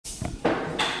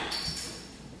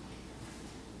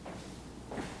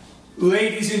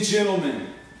Ladies and gentlemen,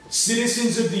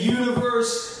 citizens of the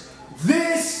universe,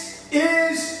 this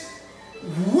is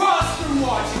Roster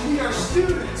Watch, and we are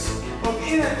students of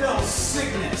NFL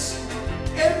sickness.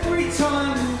 Every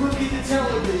time we look at the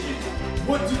television,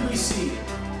 what do we see?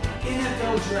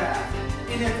 NFL Draft,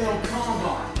 NFL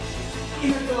Combine,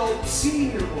 NFL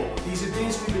Senior Bowl. These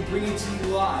events we've been bringing to you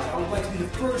live. I would like to be the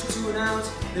first to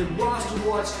announce that Roster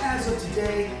Watch, as of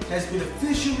today, has been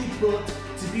officially booked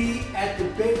to be at the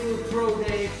Baylor Pro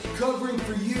Day, covering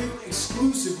for you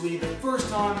exclusively the first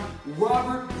time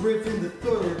Robert Griffin III,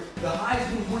 the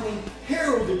Heisman-winning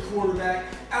heralded quarterback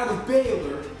out of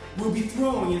Baylor, will be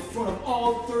throwing in front of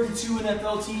all 32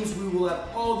 NFL teams. We will have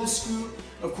all the scoop,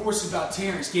 of course, about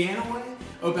Terrence Ganaway,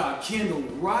 about Kendall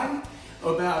Wright,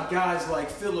 about guys like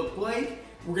Philip Blake.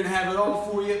 We're going to have it all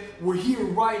for you. We're here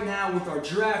right now with our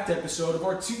draft episode of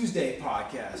our Tuesday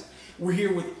podcast. We're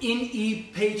here with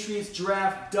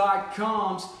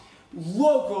NEPatriotsDraft.com's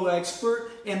local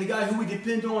expert and the guy who we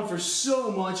depend on for so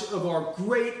much of our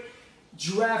great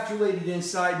draft-related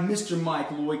insight, Mr. Mike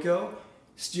Loyko.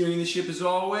 Steering the ship as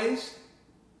always,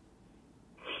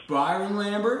 Byron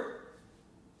Lambert.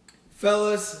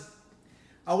 Fellas,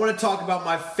 I want to talk about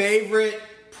my favorite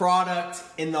product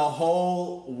in the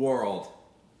whole world.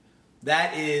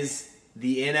 That is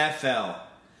the NFL.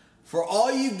 For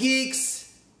all you geeks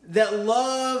that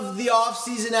love the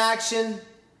off-season action,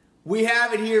 we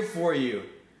have it here for you.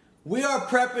 We are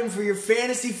prepping for your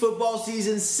fantasy football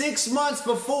season 6 months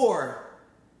before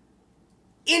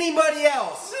anybody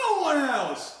else. No one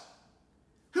else.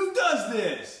 Who does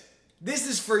this? This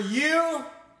is for you.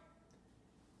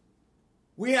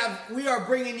 We are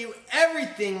bringing you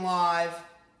everything live,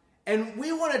 and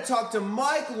we want to talk to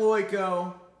Mike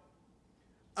Loyko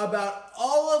about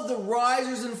all of the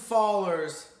risers and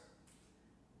fallers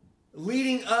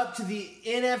leading up to the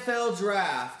NFL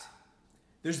draft.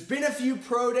 There's been a few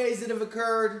pro days that have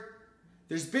occurred.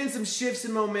 There's been some shifts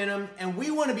in momentum, and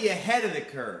we want to be ahead of the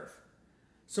curve.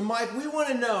 So, Mike, we want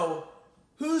to know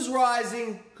who's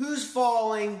rising, who's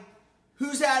falling,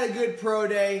 who's had a good pro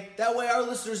day. That way our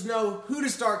listeners know who to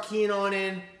start keying on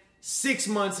in 6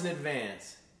 months in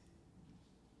advance.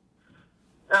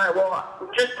 All right, well,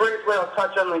 just briefly, I'll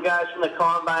touch on the guys from the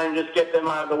Combine and just get them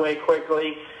out of the way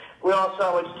quickly. We all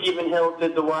saw what Stephen Hill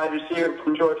did, the wide receiver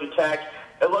from Georgia Tech.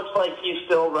 It looks like he's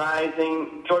still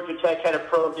rising. Georgia Tech had a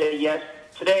pro day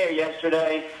today or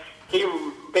yesterday. He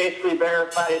basically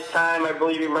verified his time. I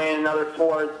believe he ran another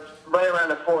right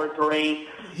around a 4.3.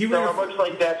 So it looks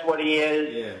like that's what he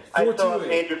is. Yeah, I still have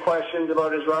major questions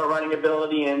about his route running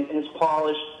ability and his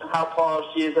how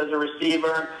polished he is as a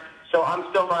receiver. So I'm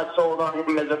still not sold on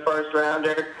him as a first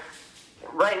rounder.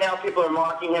 Right now, people are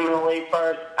mocking him in the late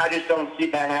first. I just don't see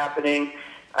that happening.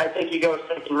 I think he goes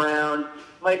second round.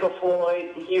 Michael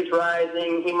Floyd, he's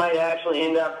rising. He might actually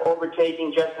end up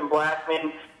overtaking Justin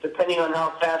Blackman, depending on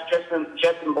how fast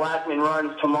Justin Blackman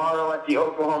runs tomorrow at the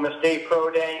Oklahoma State Pro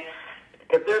Day.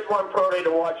 If there's one pro day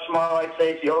to watch tomorrow, I'd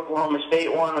say it's the Oklahoma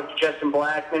State one with Justin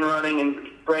Blackman running and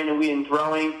Brandon Whedon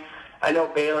throwing. I know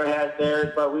Baylor has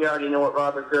theirs, but we already know what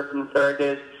Robert Griffin III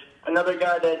is. Another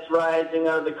guy that's rising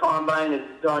out of the Combine is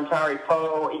Dontari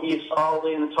Poe. He's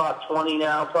solidly in the top 20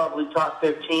 now, probably top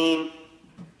 15.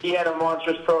 He had a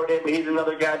monstrous pro day, but he's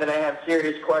another guy that I have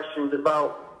serious questions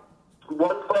about.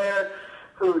 One player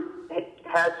who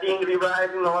has seemed to be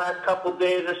rising the last couple of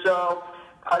days or so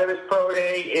out of his pro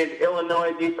day is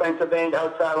Illinois defensive end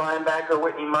outside linebacker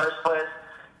Whitney Merciless.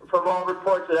 From all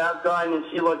reports that I've gotten,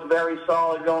 he looked very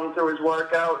solid going through his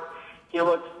workout. He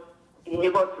looked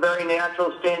very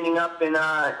natural standing up in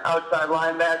outside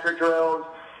linebacker drills.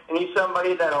 And he's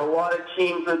somebody that a lot of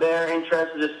teams are there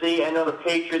interested to see. I know the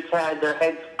Patriots had their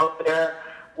head scout there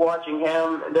watching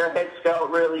him. Their head scout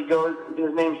really goes,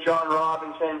 his name's John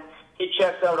Robinson. He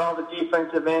checks out all the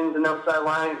defensive ends and outside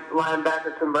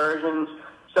linebacker conversions.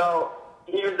 So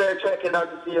he was there checking out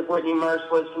to see if Whitney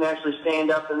Merciless can actually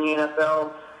stand up in the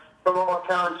NFL. From all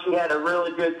accounts, he had a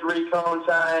really good three-cone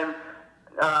time,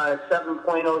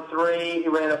 7.03. He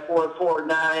ran a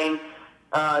 4.49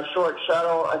 short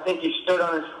shuttle. I think he stood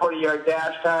on his 40-yard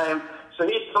dash time. So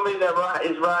he's somebody that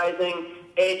is rising.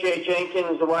 A.J.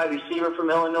 Jenkins, the wide receiver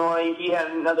from Illinois, he had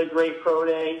another great pro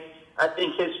day. I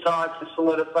think his stock is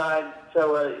solidified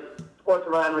to a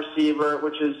fourth-round receiver,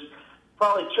 which is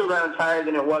probably 2 rounds higher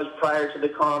than it was prior to the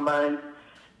Combine.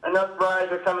 Enough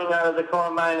riser coming out of the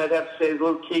Combine, I'd have to say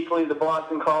Luke Kuechly, the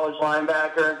Boston College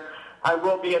linebacker. I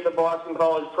will be at the Boston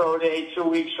College Pro Day 2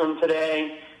 weeks from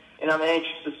today, and I'm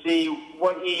anxious to see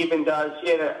what he even does. He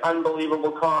had an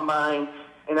unbelievable Combine,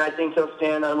 and I think he'll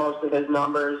stand on most of his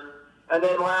numbers. And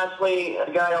then lastly, a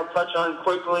guy I'll touch on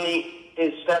quickly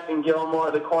is Stephen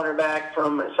Gilmore, the cornerback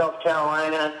from South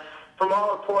Carolina. From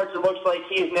all reports, it looks like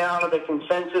he's now the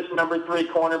consensus number 3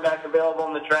 cornerback available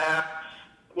in the draft.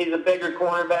 He's a bigger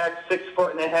cornerback,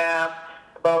 6'1.5",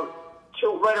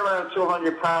 right around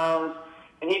 200 pounds.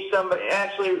 And he's somebody,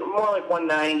 actually more like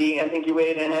 190, I think he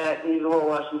weighed in at. He's a little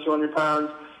less than 200 pounds.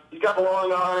 He's got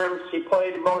long arms. He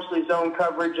played mostly zone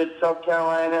coverage at South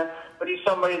Carolina, but he's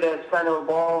somebody that's kind of a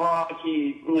ball hawk.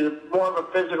 He's more of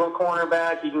a physical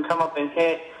cornerback. He can come up and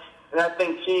hit. And I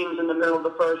think teams in the middle of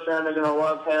the first round are going to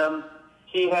love him.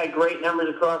 He had great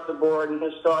numbers across the board, and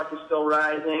his stock is still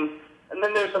rising. And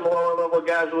then there's some lower-level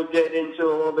guys we'll get into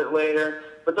a little bit later.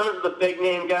 But those are the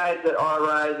big-name guys that are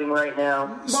rising right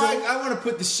now. Mike, I want to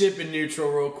put the ship in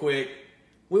neutral real quick.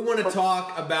 We want to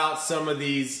talk about some of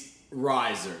these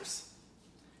risers.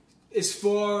 As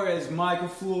far as Michael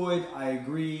Floyd, I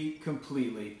agree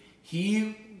completely.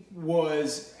 He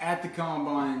was at the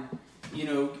Combine.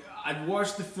 I'd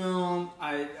watched the film.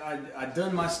 I'd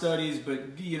done my studies, but,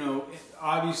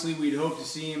 obviously we'd hoped to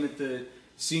see him at the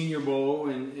Senior Bowl,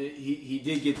 and he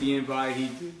did get the invite. He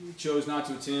chose not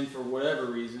to attend for whatever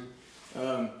reason.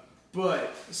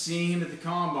 But seeing him at the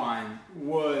Combine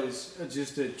was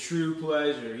just a true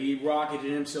pleasure. He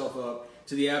rocketed himself up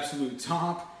to the absolute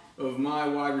top of my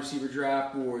wide receiver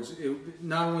draft boards.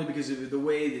 Not only because of the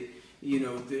way that,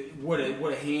 what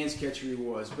a hands catcher he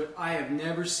was, but I have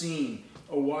never seen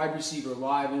a wide receiver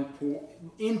live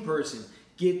in person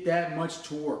get that much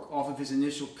torque off of his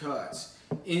initial cuts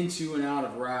into and out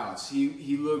of routes.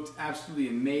 He looked absolutely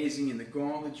amazing in the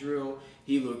gauntlet drill.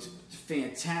 He looked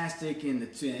fantastic in the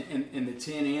 10 and the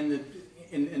 10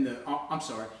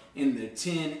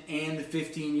 and the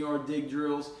 15-yard dig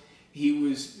drills. He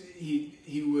was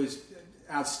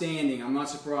outstanding. I'm not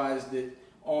surprised that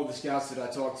all the scouts that I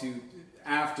talked to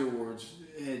afterwards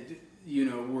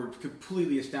were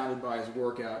completely astounded by his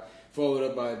workout, followed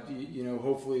up by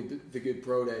hopefully the good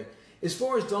pro day. As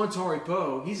far as Dontari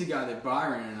Poe, he's a guy that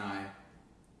Byron and I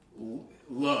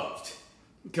loved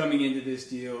coming into this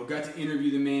deal. Got to interview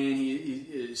the man.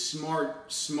 He's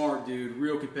smart dude,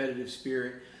 real competitive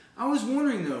spirit. I was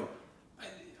wondering, though,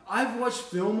 I've watched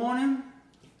film on him.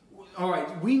 All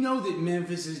right, we know that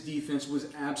Memphis's defense was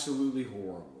absolutely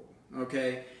horrible,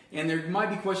 okay? And there might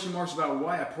be question marks about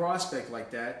why a prospect like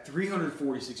that,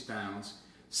 346 pounds,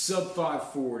 sub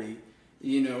 540,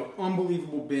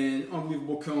 unbelievable bend,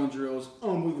 unbelievable cone drills,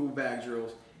 unbelievable bag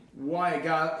drills. Why a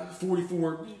guy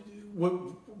 44, what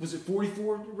was it,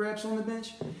 44 reps on the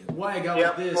bench? Why a guy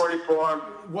like this? 44.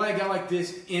 Why a guy like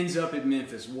this ends up at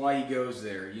Memphis? Why he goes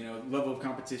there? Level of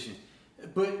competition.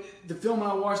 But the film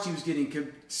I watched, he was getting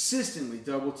consistently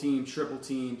double teamed, triple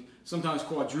teamed, sometimes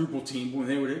quadruple teamed when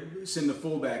they would send the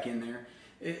fullback in there.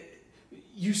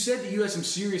 You said that you had some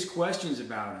serious questions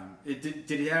about him. Did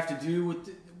it have to do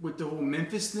with the whole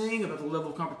Memphis thing, about the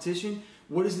level of competition?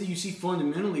 What is it you see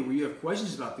fundamentally where you have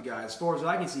questions about the guy? As far as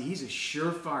I can see, he's a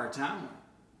surefire talent.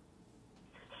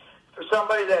 For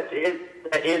somebody that is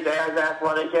as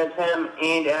athletic as him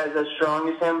and as strong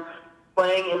as him,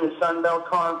 playing in the Sun Belt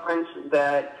Conference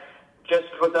that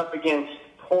just goes up against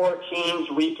poor teams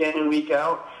week in and week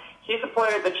out, he's a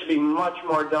player that should be much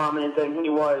more dominant than he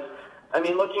was. I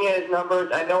mean, looking at his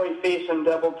numbers, I know he faced some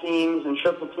double teams and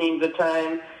triple teams at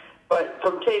times, but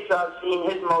from tapes I've seen,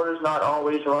 his motor's not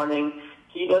always running.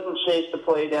 He doesn't chase the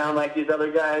play down like these other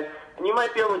guys, and you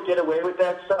might be able to get away with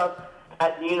that stuff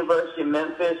at the University of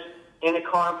Memphis in a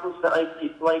conference like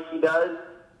he does,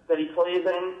 that he plays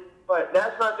in. But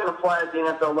that's not going to fly at the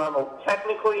NFL level.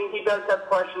 Technically, he does have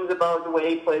questions about the way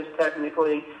he plays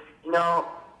technically. I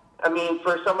mean,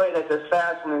 for somebody that's as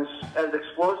fast and as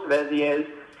explosive as he is,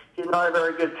 he's not a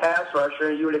very good pass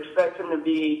rusher. You would expect him to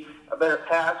be a better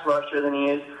pass rusher than he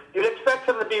is. You'd expect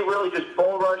him to be really just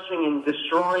bull rushing and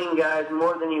destroying guys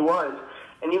more than he was.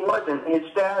 And he wasn't. His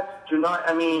stats do not,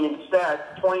 18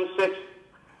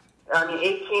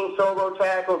 solo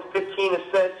tackles, 15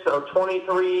 assists, so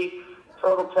 23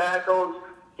 total tackles.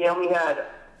 He only had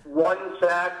 1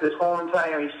 sack this whole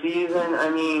entire season.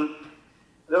 I mean,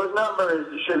 those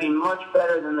numbers should be much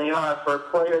better than they are for a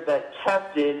player that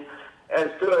tested as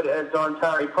good as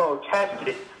Dontari Poe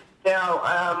tested. Now,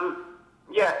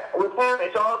 with him,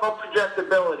 it's all about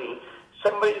projectability.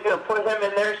 Somebody's going to put him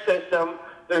in their system.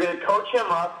 They're going to coach him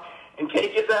up and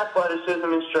take his athleticism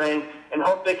and strength and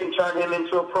hope they can turn him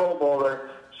into a Pro Bowler.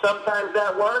 Sometimes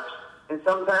that works, and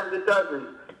sometimes it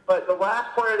doesn't. But the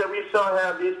last player that we saw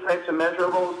have these types of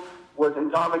measurables was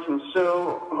Ndamukong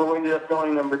Suh, who ended up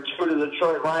going number 2 to the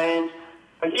Detroit Lions.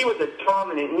 But he was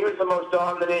he was the most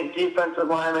dominant defensive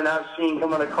lineman I've seen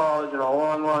come out of college in a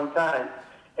long, long time.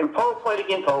 And Poe played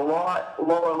against a lot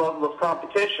lower level of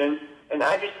competition, And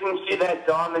I just didn't see that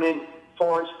dominant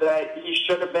force that he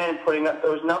should have been putting up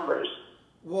those numbers.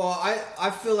 Well, I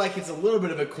feel like it's a little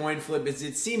bit of a coin flip.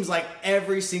 It seems like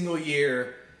every single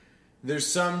year there's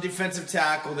some defensive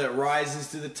tackle that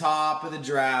rises to the top of the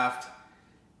draft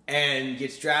and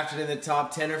gets drafted in the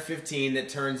top 10 or 15 that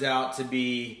turns out to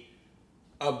be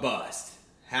a bust.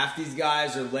 Half these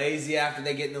guys are lazy after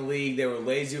they get in the league. They were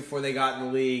lazy before they got in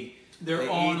the league. They're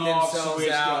on-off switch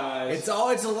guys. It's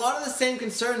a lot of the same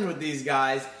concern with these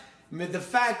guys. I mean, the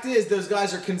fact is, those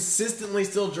guys are consistently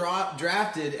still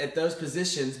drafted at those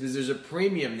positions because there's a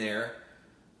premium there.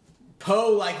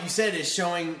 Poe, like you said, is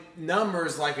showing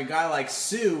numbers like a guy like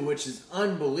Sue, which is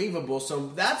unbelievable. So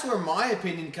that's where my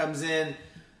opinion comes in,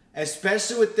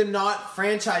 especially with them not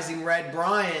franchising Red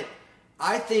Bryant.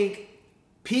 I think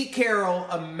Pete Carroll,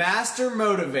 a master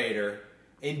motivator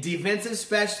and defensive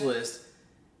specialist,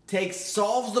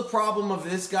 solves the problem of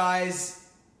this guy's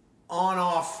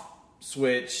on-off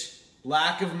switch,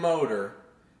 lack of motor,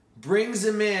 brings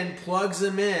him in, plugs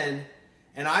him in,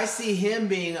 and I see him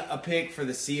being a pick for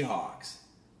the Seahawks.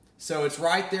 So it's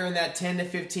right there in that 10 to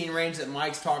 15 range that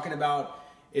Mike's talking about.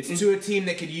 It's to a team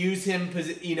that could use him,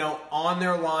 on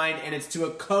their line, and it's to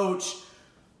a coach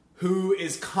who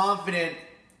is confident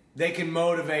they can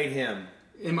motivate him.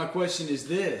 And my question is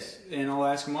this, and I'll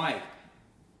ask Mike.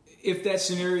 If that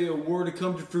scenario were to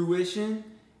come to fruition,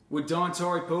 would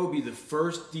Dontari Poe be the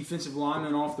first defensive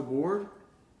lineman off the board?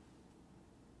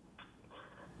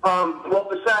 Well,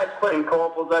 besides Quentin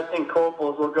Coples, I think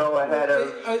Coples will go ahead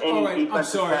of any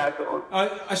defensive tackle.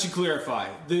 I should clarify.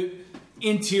 The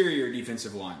interior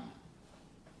defensive lineman.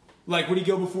 Like, would he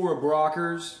go before a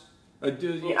Brockers? I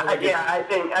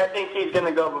think he's going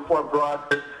to go before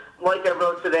Brockers. Like I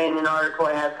wrote today in an article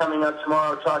I have coming up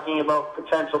tomorrow talking about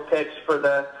potential picks for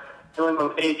the New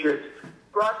England Patriots.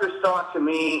 Brockers' stock, to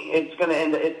me, it's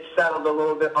settled a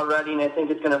little bit already, and I think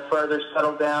it's going to further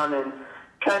settle down and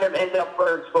kind of end up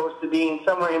where it's supposed to be,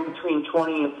 somewhere in between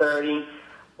 20 and 30.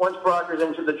 Once Brockers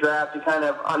entered the draft, he kind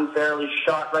of unfairly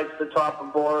shot right to the top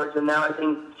of boards, and now I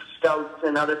think scouts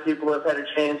and other people have had a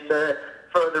chance to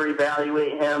further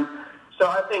evaluate him. So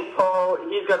I think Poe,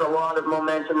 he's got a lot of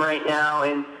momentum right now,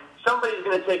 and somebody's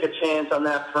going to take a chance on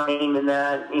that frame and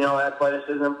that,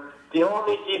 athleticism. The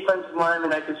only defensive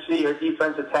lineman I could see or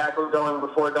defensive tackle going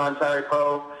before Dontari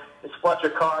Poe is Fletcher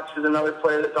Cox, who's another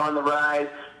player that's on the rise.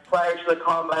 Prior to the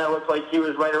combine, it looked like he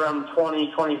was right around the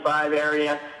 20, 25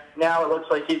 area. Now it looks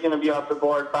like he's going to be off the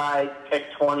board by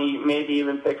pick 20, maybe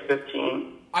even pick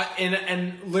 15.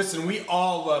 And listen, we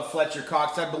all love Fletcher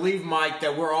Cox. I believe, Mike,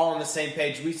 that we're all on the same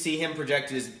page. We see him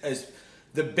projected as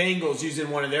the Bengals using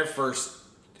one of their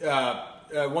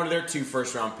two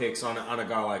first-round picks on a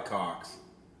guy like Cox.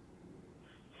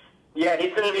 Yeah,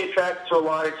 he's going to be attracted to a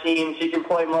lot of teams. He can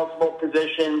play multiple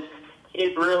positions.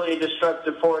 He's really a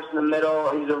destructive force in the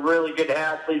middle. He's a really good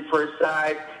athlete for his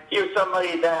size. He was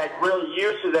somebody that really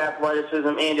used his athleticism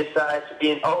and his size to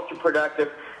be an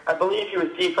ultra-productive. I believe he was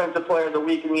Defensive Player of the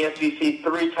Week in the SEC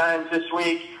 3 times this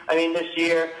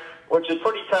year, which is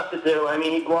pretty tough to do. I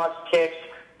mean, he blocks kicks.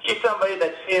 He's somebody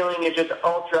that's ceiling is just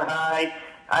ultra-high.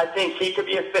 I think he could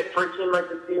be a fit for a team like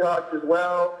the Seahawks as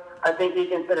well. I think he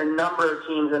can fit a number of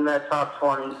teams in that top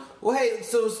 20. Well, hey,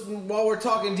 so while we're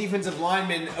talking defensive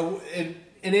linemen, an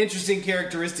interesting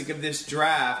characteristic of this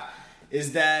draft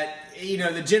is that,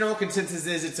 the general consensus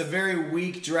is it's a very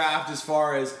weak draft as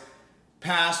far as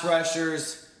pass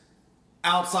rushers,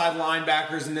 outside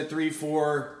linebackers in the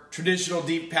 3-4, traditional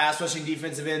deep pass rushing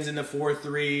defensive ends in the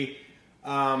 4-3.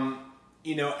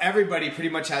 Everybody pretty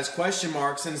much has question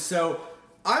marks. And so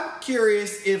I'm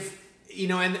curious if,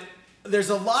 and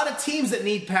there's a lot of teams that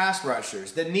need pass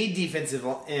rushers, that need defensive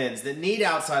ends, that need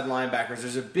outside linebackers.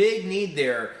 There's a big need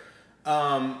there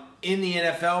in the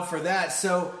NFL for that.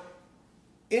 So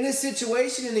in a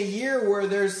situation in a year where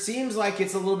there seems like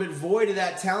it's a little bit void of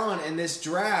that talent in this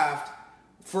draft,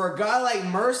 for a guy like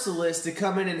Merciless to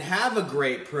come in and have a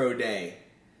great pro day,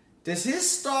 does his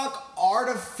stock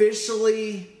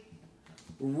artificially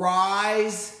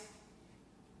rise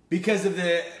because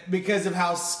of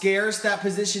how scarce that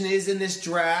position is in this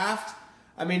draft?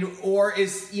 I mean, or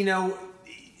is,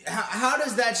 how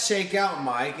does that shake out,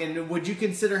 Mike? And would you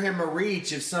consider him a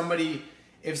reach if somebody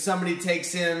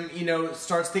takes him,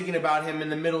 starts thinking about him in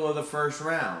the middle of the first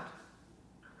round?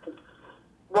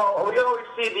 Well, we always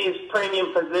see these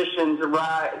premium positions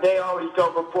rise. They always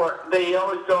go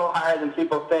higher than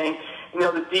people think.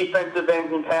 The defensive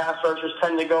ends and pass rushers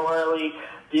tend to go early.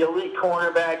 The elite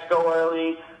cornerbacks go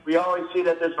early. We always see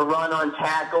that there's a run on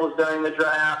tackles during the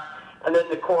draft. And then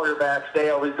the quarterbacks, they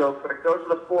always go quick. Those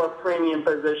are the 4 premium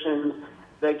positions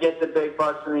that get the big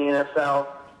bucks in the NFL.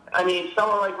 I mean,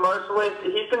 someone like Merciless,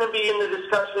 he's going to be in the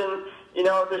discussion. You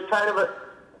know, there's kind of a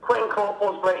Quentin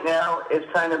Coples right now is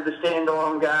kind of the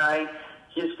standalone guy.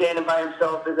 He's standing by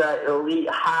himself as that elite,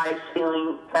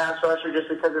 high-ceiling pass rusher just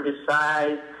because of his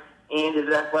size and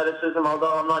his athleticism,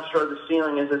 although I'm not sure the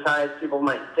ceiling is as high as people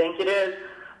might think it is.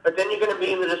 But then you're going to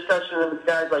be in the discussion with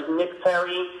guys like Nick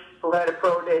Perry, who had a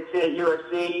pro day at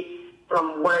USC.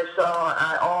 From what I saw,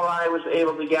 all I was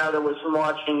able to gather was from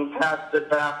watching past the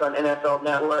draft on NFL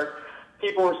Network.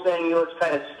 People were saying he looks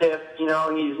kind of stiff. You know,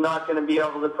 he's not going to be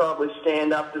able to probably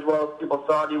stand up as well as people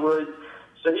thought he would.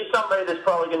 So he's somebody that's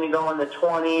probably going to go in the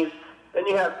 20s. Then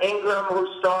you have Ingram, whose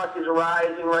stock is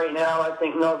rising right now. I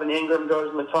think Melvin Ingram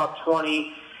goes in the top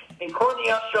 20. And Courtney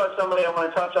Upshaw is somebody I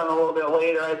want to touch on a little bit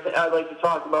later. I'd like to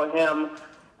talk about him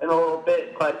in a little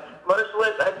bit. But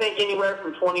Merciless, I think anywhere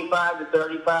from 25 to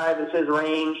 35 is his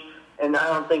range. And I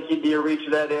don't think he'd be a reach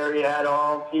of that area at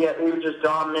all. He was just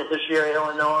dominant this year at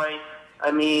Illinois.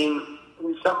 I mean,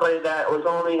 he's somebody that was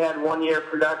only had 1 year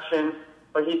production,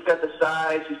 but he's got the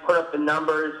size. He's put up the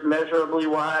numbers measurably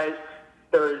wise.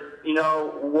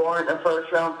 Warrant a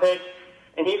first-round pick.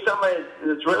 And he's somebody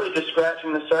that's really just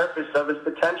scratching the surface of his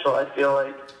potential, I feel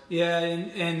like. Yeah,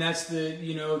 and that's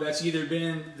that's either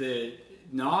been the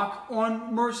knock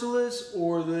on Merciless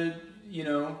or the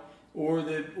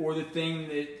thing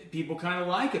that people kind of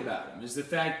like about him is the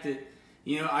fact that,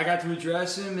 I got to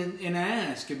address him and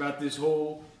ask about this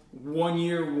whole 1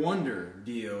 year wonder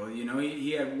deal.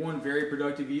 He had one very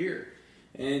productive year,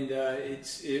 and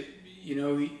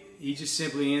he just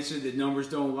simply answered that numbers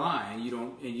don't lie, and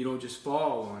you don't just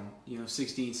fall on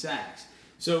 16 sacks.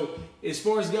 So as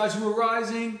far as guys who are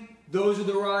rising, those are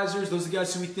the risers. Those are the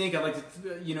guys who we think. I'd like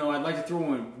to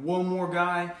throw in one more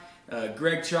guy.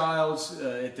 Greg Childs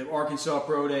at the Arkansas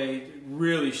Pro Day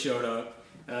really showed up.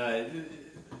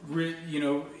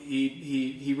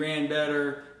 He ran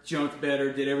better, jumped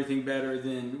better, did everything better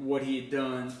than what he had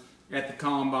done at the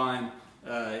Combine.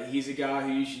 He's a guy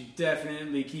who you should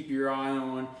definitely keep your eye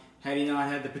on. Had he not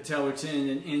had the patellar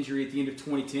tendon injury at the end of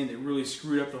 2010 that really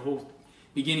screwed up the whole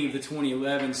beginning of the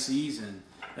 2011 season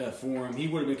for him, he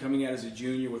would have been coming out as a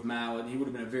junior with Mallet. He would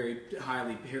have been a very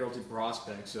highly heralded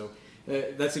prospect. So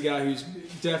that's a guy who's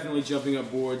definitely jumping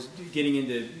up boards, getting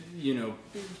into,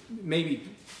 maybe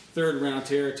third-round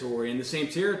territory. In the same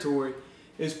territory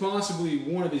is possibly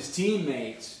one of his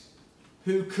teammates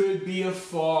who could be a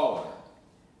faller,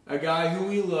 a guy who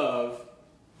we love.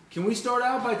 Can we start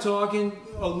out by talking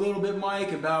a little bit,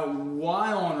 Mike, about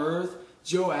why on earth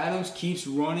Joe Adams keeps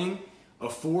running a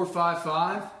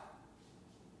 4.55?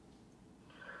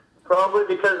 Probably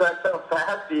because that's how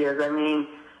fast he is. I mean,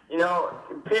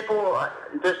 people,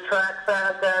 there's track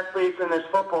fast athletes and there's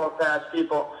football fast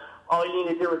people. All you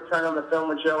need to do is turn on the film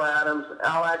with Joe Adams.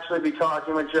 I'll actually be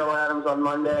talking with Joe Adams on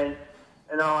Monday,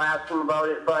 and I'll ask him about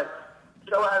it. But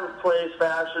Joe Adams plays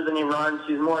faster than he runs.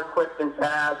 He's more quick than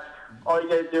fast. All you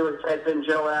got to do is type in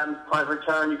Joe Adams punt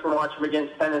return. You can watch him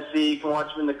against Tennessee. You can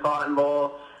watch him in the Cotton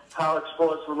Bowl, how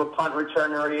explosive a punt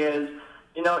returner he is.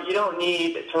 You don't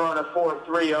need to run a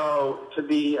 4.30 to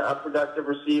be a productive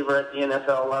receiver at the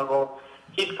NFL level.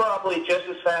 He's probably just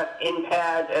as fast in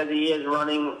pads as he is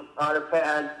running out of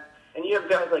pads. And you have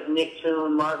guys like Nick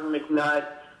Toon, Marvin McNutt,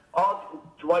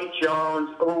 Dwight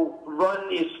Jones, who run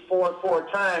these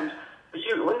 4.4 times.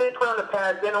 But when they play on the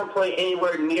pads, they don't play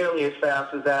anywhere nearly as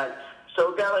fast as that.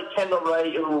 So a guy like Kendall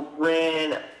Wright, who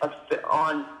ran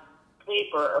on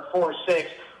paper a 4.6,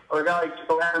 or a guy like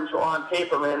Joe Adams, who on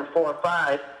paper ran a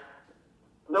 4.5,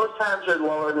 those times are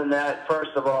lower than that,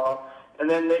 first of all. And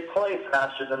then they play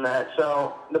faster than that.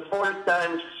 So the 40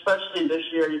 times, especially this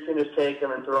year, you can just take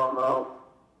them and throw them out.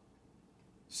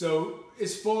 So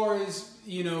as far as,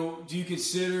 do you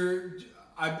consider,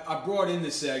 I brought in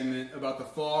the segment about the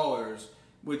fallers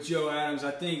with Joe Adams.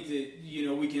 I think that,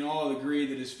 we can all agree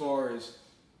that as far as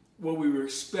what we were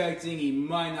expecting, he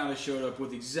might not have showed up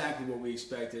with exactly what we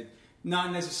expected.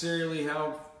 Not necessarily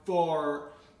how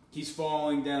far he's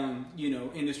falling down,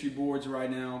 industry boards right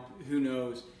now. Who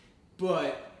knows?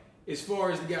 But as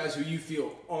far as the guys who you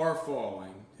feel are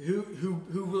falling, who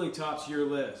really tops your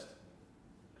list?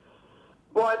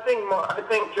 Well, I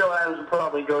think Joe Adams will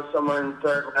probably go somewhere in the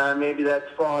third round. Maybe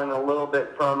that's falling a little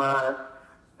bit from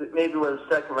maybe where the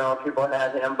second round people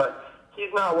had him, but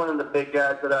he's not one of the big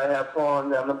guys that I have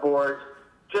falling down the boards.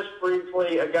 Just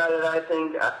briefly, a guy that I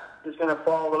think is going to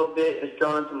fall a little bit is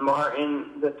Jonathan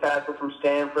Martin, the tackle from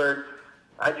Stanford.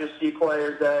 I just see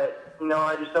players that,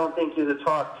 I just don't think he's a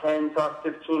top 10, top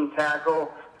 15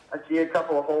 tackle. I see a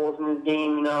couple of holes in his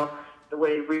game, the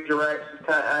way he redirects.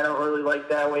 I don't really like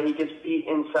that way. He gets beat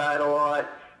inside a lot,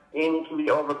 and he can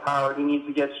be overpowered. He needs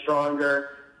to get stronger.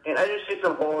 and I just see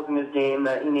some holes in his game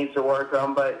that he needs to work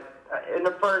on. But in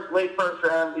the late first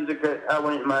round, he's a good. I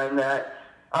wouldn't mind that.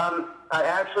 I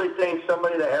actually think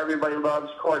somebody that everybody loves,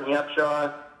 Courtney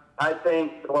Upshaw. I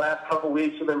think the last couple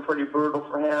weeks have been pretty brutal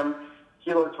for him.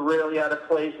 He looked really out of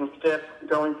place and stiff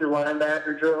going through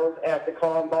linebacker drills at the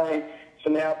combine. So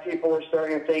now people are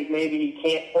starting to think maybe he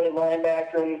can't play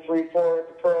linebacker in the 3-4 at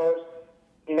the pros.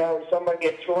 You know, somebody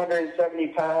at 270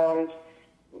 pounds,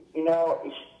 you know,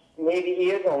 maybe he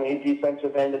is only a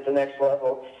defensive end at the next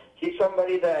level. He's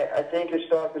somebody that I think his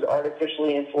stock is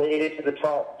artificially inflated to the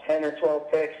top 10 or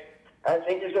 12 picks. I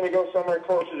think he's going to go somewhere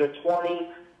closer to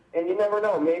 20, and you never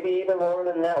know, maybe even lower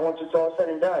than that once it's all said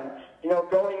and done. You know,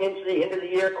 going into the end of the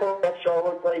year, Courtney Upshaw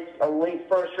looked like a late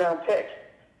first-round pick.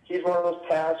 He's one of those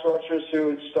pass rushers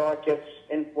whose stock gets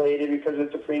inflated because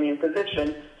it's a premium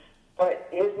position, but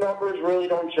his numbers really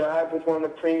don't jive with one of the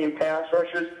premium pass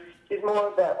rushers. He's more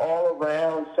of that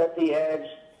all-around, set the edge,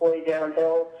 play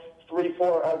downhill,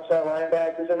 3-4 outside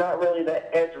linebackers, and not really that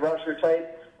edge rusher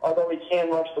type, although he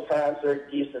can rush the passer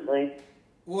decently.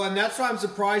 Well, and that's why I'm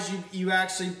surprised you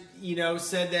actually,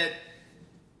 said that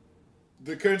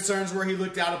the concerns were he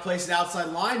looked out of place at outside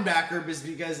linebacker is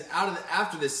because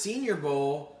after the Senior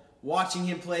Bowl, watching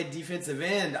him play defensive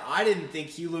end, I didn't think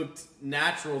he looked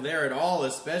natural there at all,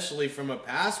 especially from a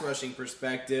pass rushing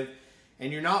perspective.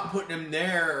 And you're not putting him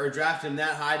there or drafting him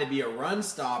that high to be a run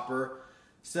stopper.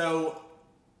 So,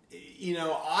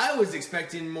 I was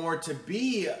expecting more to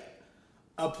be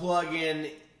a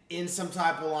plug-in in some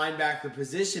type of linebacker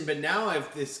position. But now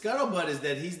if the scuttlebutt is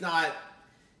that he's not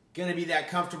going to be that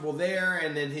comfortable there,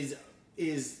 and then his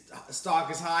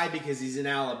stock is high because he's an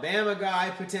Alabama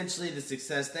guy, potentially, the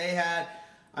success they had.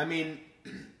 I mean,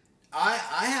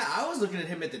 I was looking at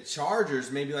him at the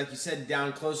Chargers, maybe like you said,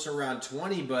 down closer around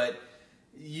 20, but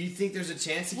you think there's a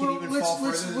chance he could even fall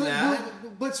further than that?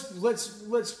 Let's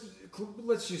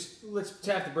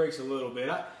tap the brakes a little bit.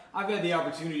 I've had the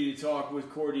opportunity to talk with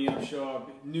Courtney Upshaw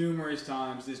numerous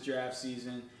times this draft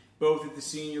season, both at the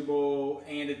Senior Bowl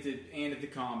and at the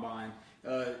Combine.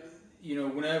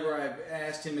 Whenever I've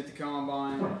asked him at the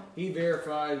Combine, he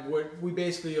verified what we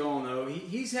basically all know.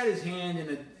 He's had his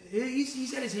hand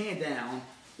he's had his hand down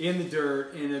in the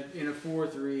dirt in a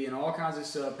 4-3 and all kinds of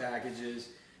sub packages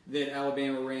that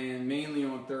Alabama ran mainly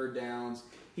on third downs.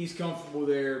 He's comfortable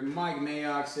there. Mike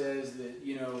Mayock says that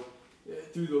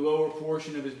through the lower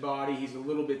portion of his body, he's a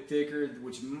little bit thicker,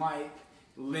 which might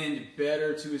lend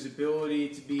better to his ability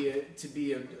to be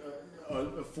a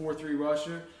 4-3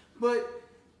 rusher. But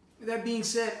that being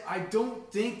said, I don't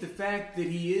think the fact that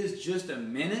he is just a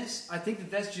menace. I think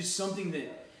that's just something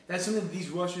that these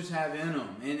rushers have in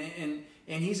them,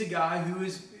 and he's a guy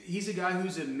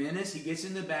who's a menace. He gets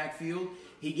in the backfield.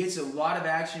 He gets a lot of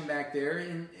action back there,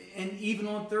 and even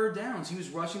on third downs, he was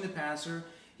rushing the passer.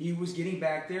 He was getting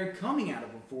back there, coming out of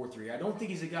a 4-3. I don't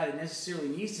think he's a guy that necessarily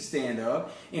needs to stand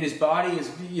up, and his body is,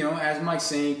 as Mike's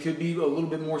saying, could be a little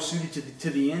bit more suited to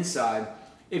the inside.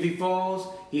 If he falls,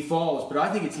 he falls. But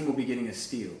I think a team will be getting a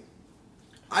steal.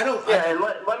 And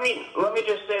let me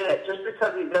just say that just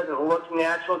because he doesn't look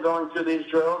natural going through these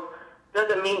drills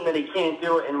doesn't mean that he can't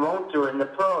do it and won't do it in the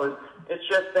pros. It's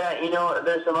just that,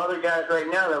 there's some other guys right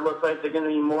now that look like they're going to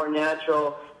be more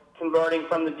natural converting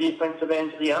from the defensive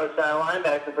end to the outside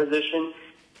linebacker position.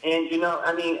 And,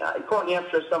 Courtney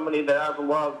Upshaw is somebody that I've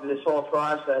loved this whole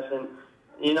process. And,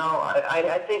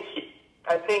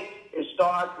 I think his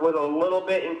stock was a little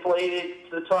bit inflated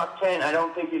to the top 10. I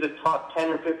don't think he's a top 10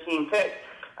 or 15 pick.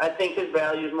 I think his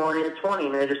value is more near 20,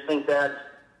 and I just think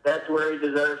that's where he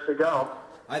deserves to go.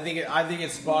 I think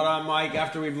it's spot on, Mike.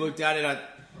 After we've looked at it,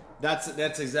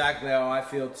 that's exactly how I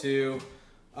feel too.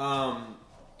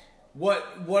 What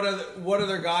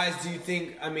other guys do you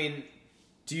think? I mean,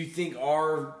 do you think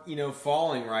are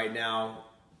falling right now?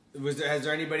 Has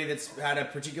there anybody that's had a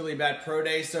particularly bad pro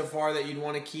day so far that you'd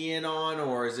want to key in on,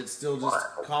 or is it still just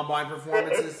combine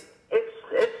performances?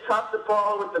 It's tough to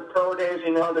follow with the pro days.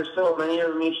 There's so many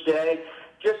of them each day.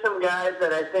 Just some guys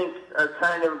that I think are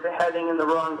kind of heading in the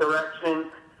wrong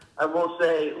direction. I will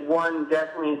say one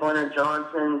definitely is Leonard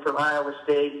Johnson from Iowa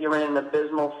State. He ran an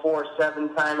abysmal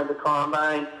 4.7 time at the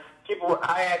combine.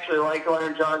 I actually like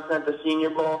Leonard Johnson at the Senior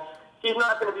Bowl. He's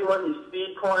not going to be one of these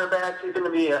speed cornerbacks. He's going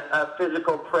to be a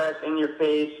physical press in your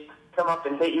face, come up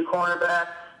and hit you cornerback.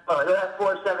 But that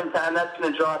 4.7 time, that's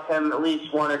going to drop him at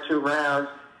least 1 or 2 rounds,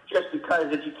 just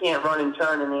because if you can't run and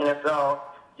turn in the NFL,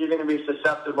 you're going to be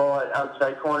susceptible at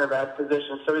outside cornerback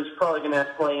position. So he's probably going to have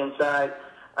to play inside.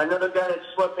 Another guy that's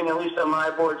slipping, at least on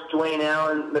my board, is Dwayne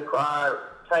Allen, the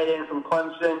tight end from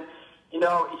Clemson. He's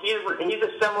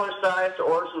a similar size to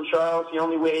Orson Charles. He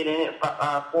only weighed in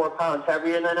at 4 pounds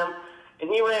heavier than him. and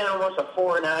he ran almost a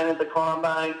 4.9 at the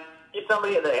combine. He's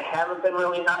somebody that I haven't been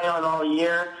really high on all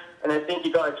year, and I think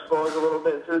he got exposed a little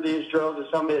bit through these drills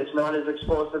as somebody that's not as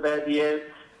explosive as he is.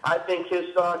 I think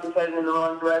his stock is heading in the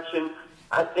wrong direction.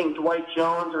 I think Dwight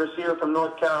Jones, a receiver from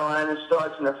North Carolina,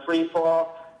 starts in a free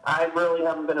fall. I really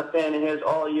haven't been a fan of his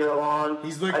all year long.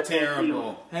 He's looked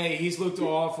terrible. He's looked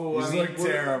awful. He's looked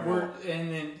terrible.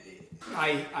 And then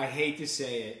I hate to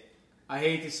say it. I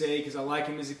hate to say it because I like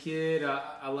him as a kid.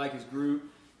 I like his group.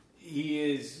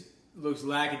 He looks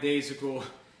lackadaisical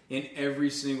in every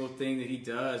single thing that he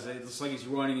does. It looks like he's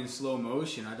running in slow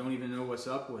motion. I don't even know what's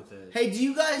up with it. Hey, do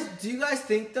you guys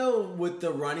think though, with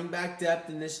the running back depth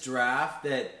in this draft,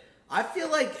 that I feel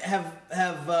like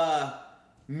have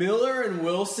Miller and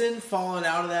Wilson fallen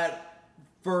out of that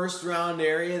first round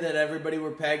area that everybody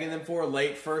were pegging them for,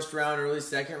 late first round, early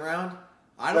second round?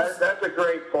 That's a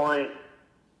great point.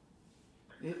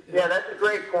 Yeah, that's a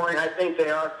great point. I think they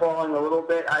are falling a little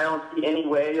bit. I don't see any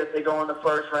way that they go in the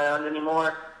first round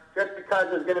anymore. Just because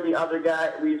there's going to be other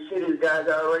guys. We see these guys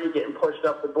already getting pushed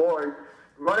up the board.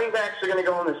 Running backs are going to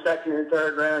go in the second and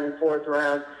third round and fourth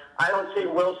round. I don't see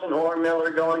Wilson or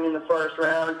Miller going in the first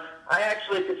round. I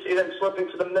actually could see them slipping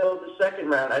to the middle of the second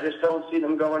round. I just don't see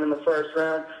them going in the first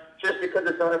round just because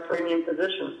it's not a premium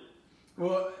position.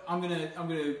 Well, I'm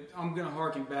gonna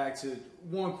harken back to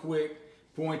one quick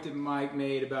point that Mike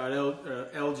made about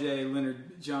L.J.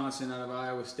 Leonard Johnson out of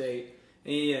Iowa State.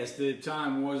 And yes, the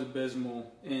time was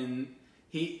abysmal, and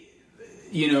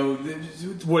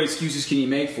what excuses can you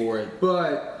make for it?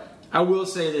 But I will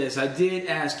say this: I did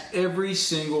ask every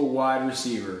single wide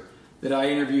receiver that I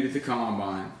interviewed at the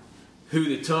Combine who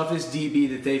the toughest DB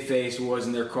that they faced was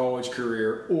in their college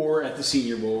career or at the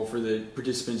Senior Bowl for the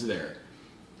participants there.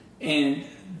 And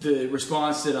the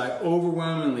response that I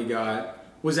overwhelmingly got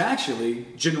was actually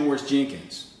Janoris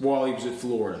Jenkins while he was at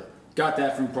Florida. Got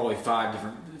that from probably five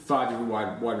different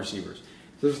wide receivers.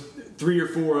 There's 3 or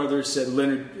 4 others said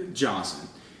Leonard Johnson.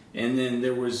 And then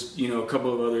there was, a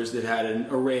couple of others that had an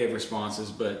array of responses.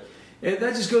 But that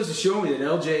just goes to show me that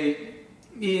LJ,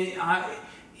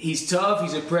 he's tough.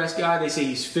 He's a press guy. They say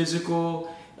he's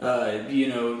physical.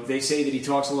 They say that he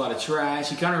talks a lot of trash.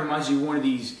 He kind of reminds you of one of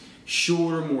these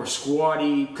shorter, more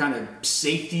squatty, kind of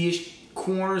safety-ish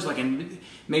corners,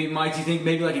 maybe Mike, do you think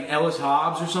maybe like an Ellis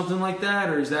Hobbs or something like that,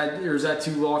 or is that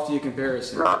too lofty a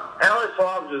comparison? No, Ellis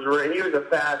Hobbs he was a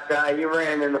fast guy. He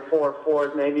ran in the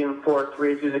 4.4s, maybe even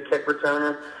 4.3s. He was a kick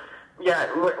returner.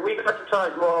 Yeah, we got to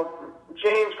talk. Well,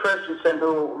 James Christensen,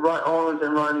 who owns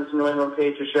and runs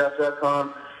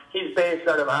NewEnglandPatriotsChef.com, he's based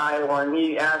out of Iowa, and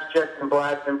he asked Justin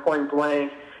Blackman point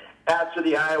blank after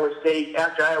Iowa State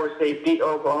beat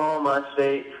Oklahoma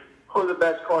State who the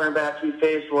best cornerback he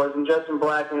faced was, and Justin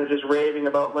Blackman was just raving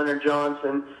about Leonard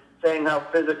Johnson, saying how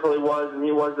physical he was, and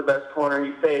he was the best corner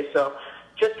he faced. So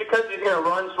just because he's going to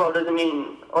run slow doesn't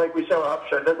mean, like we saw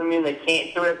Upshot, doesn't mean they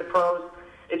can't do it at the pros.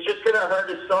 It's just going to hurt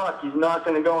his stock. He's not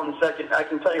going to go in the second. I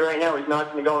can tell you right now, he's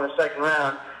not going to go in the second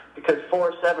round because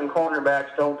 4.7 cornerbacks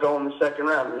don't go in the second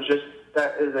round.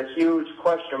 That is a huge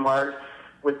question mark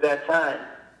with that time.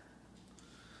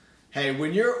 Hey,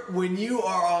 when you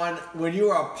are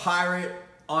a pirate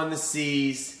on the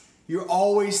seas, you're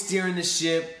always steering the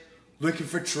ship looking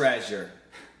for treasure.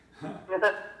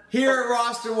 Here at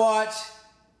Roster Watch,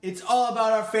 it's all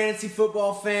about our fantasy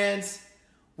football fans.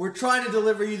 We're trying to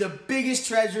deliver you the biggest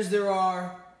treasures there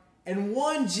are. And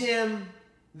one gem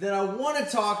that I want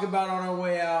to talk about on our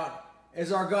way out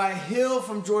is our guy Hill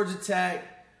from Georgia Tech.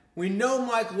 We know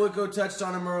Mike Loyko touched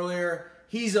on him earlier.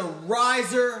 He's a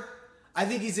riser. I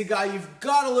think he's a guy you've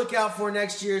got to look out for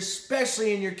next year,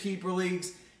 especially in your keeper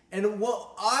leagues. And what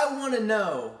I want to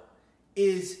know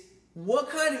is what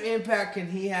kind of impact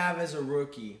can he have as a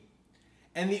rookie?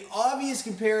 And the obvious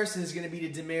comparison is going to be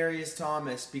to Demaryius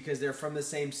Thomas because they're from the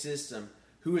same system,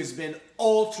 who has been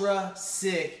ultra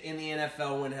sick in the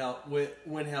NFL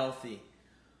when healthy.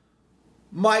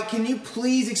 Mike, can you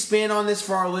please expand on this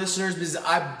for our listeners? Because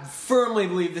I firmly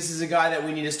believe this is a guy that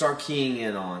we need to start keying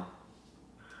in on.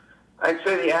 I'd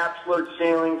say the absolute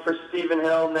ceiling for Stephen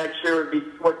Hill next year would be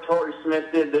what Torrey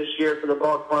Smith did this year for the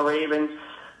Baltimore Ravens,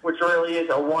 which really is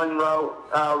a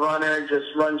one-route runner, just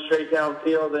run straight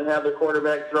downfield and have the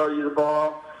quarterback throw you the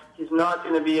ball. He's not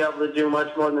going to be able to do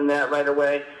much more than that right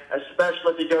away,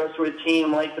 especially if he goes to a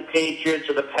team like the Patriots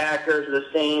or the Packers or the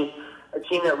Saints, a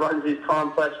team that runs these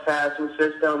complex passing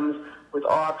systems with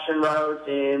option routes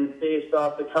and based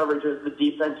off the coverages the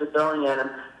defense is throwing at him.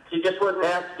 He just wasn't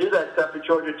asked to do that stuff at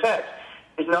Georgia Tech.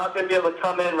 He's not going to be able to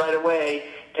come in right away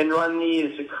and run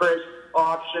these crisp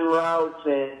option routes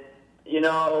and,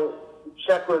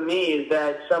 check with me is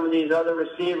that some of these other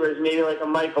receivers, maybe like a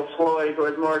Michael Floyd, who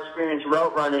has more experience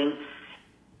route running,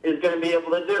 is going to be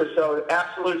able to do. So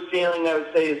absolute ceiling, I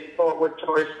would say, is what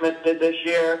Torrey Smith did this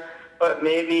year, but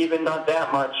maybe even not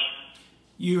that much.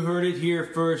 You heard it here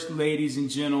first, ladies and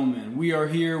gentlemen. We are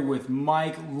here with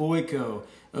Mike Loyko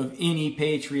of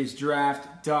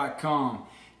anypatriotsdraft.com.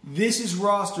 This is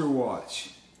Roster Watch.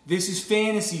 This is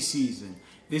fantasy season.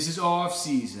 This is off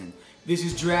season. This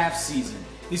is draft season.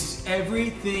 This is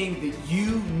everything that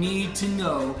you need to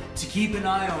know to keep an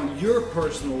eye on your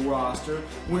personal roster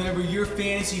whenever your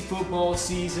fantasy football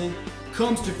season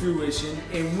comes to fruition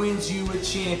and wins you a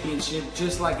championship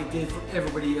just like it did for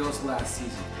everybody else last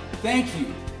season. Thank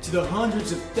you to the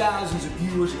hundreds of thousands of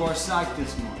viewers of our site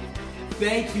this month.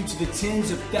 Thank you to the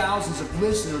tens of thousands of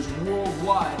listeners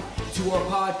worldwide to our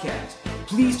podcast.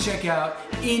 Please check out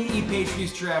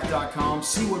anypatriotsdraft.com,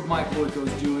 see what Mike Loyko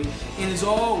is doing, and as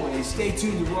always, stay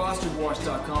tuned to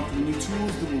rosterwatch.com for the new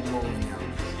tools that we're rolling out,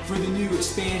 for the new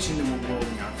expansion that we're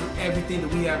rolling out, for everything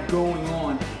that we have going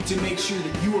on to make sure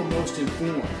that you are most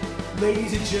informed.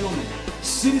 Ladies and gentlemen,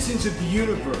 citizens of the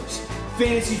universe,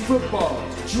 fantasy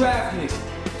footballers, draftniks,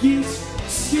 geeks,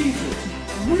 Caesars,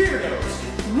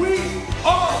 weirdos, we